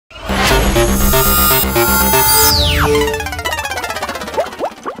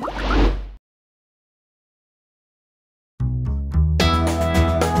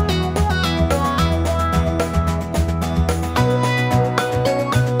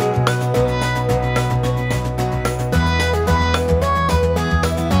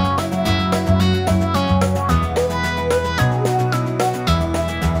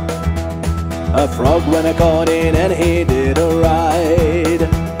A frog went a courting and he did a ride.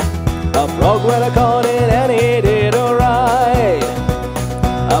 A frog went a courting and he did a ride.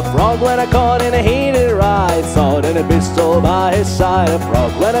 A frog went a courting and he did a ride. Sword and a pistol by his side. A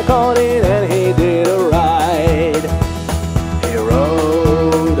frog went a courting and he did a ride. He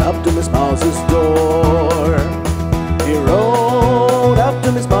rode up to Miss Mouse's door. He rode up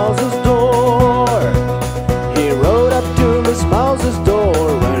to Miss Mouse's door. He rode up to Miss Mouse's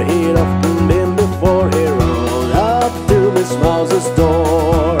door, where he'd often been before. He rode up to Miss Mouse's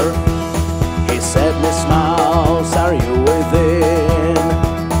door. He said, Miss Mouse, are you within?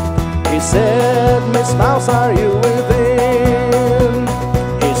 He said, Miss Mouse, are you within?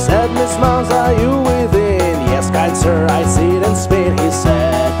 He said, Miss Mouse, are you within? Yes, kind sir, I sit and spin. He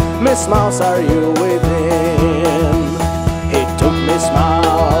said, Miss Mouse, are you within? He took Miss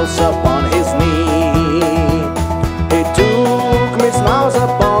Mouse upon his knee. He took Miss Mouse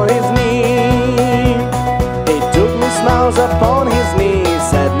upon his knee. He took Miss Mouse upon his knee.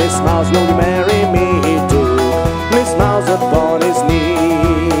 Said, Miss Mouse, will you marry me? He took Miss Mouse upon his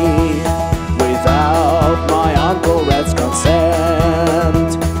knee. Without my Uncle Red's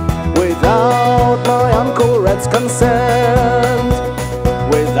consent. Without my Uncle Red's consent.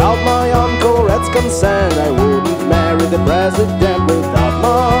 Without my Uncle Red's consent, I wouldn't marry the president. Without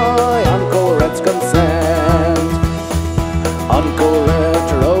my Uncle Red's consent. Uncle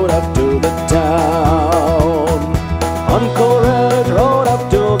Red rode up to the town. Uncle Red rode up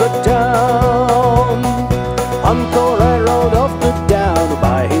to the town. Uncle Red rode off to town,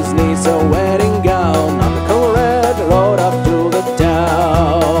 by his knees a wedding gown. Uncle Red rode up to the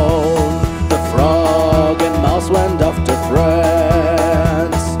town. The frog and mouse went off to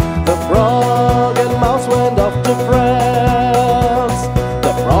France. The frog and mouse went off to France.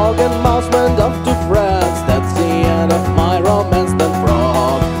 The frog and mouse went off to France. That's the end of my romance. The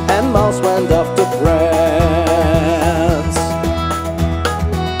frog and mouse went off to France.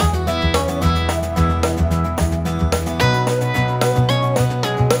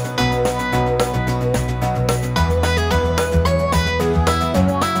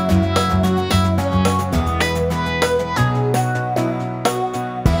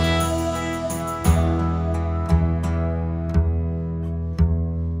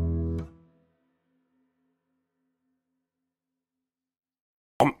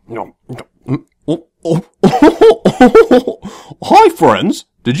 Hi friends,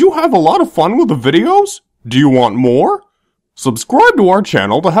 did you have a lot of fun with the videos? Do you want more? Subscribe to our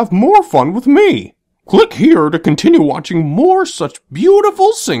channel to have more fun with me. Click here to continue watching more such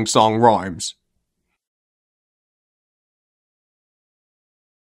beautiful sing-song rhymes.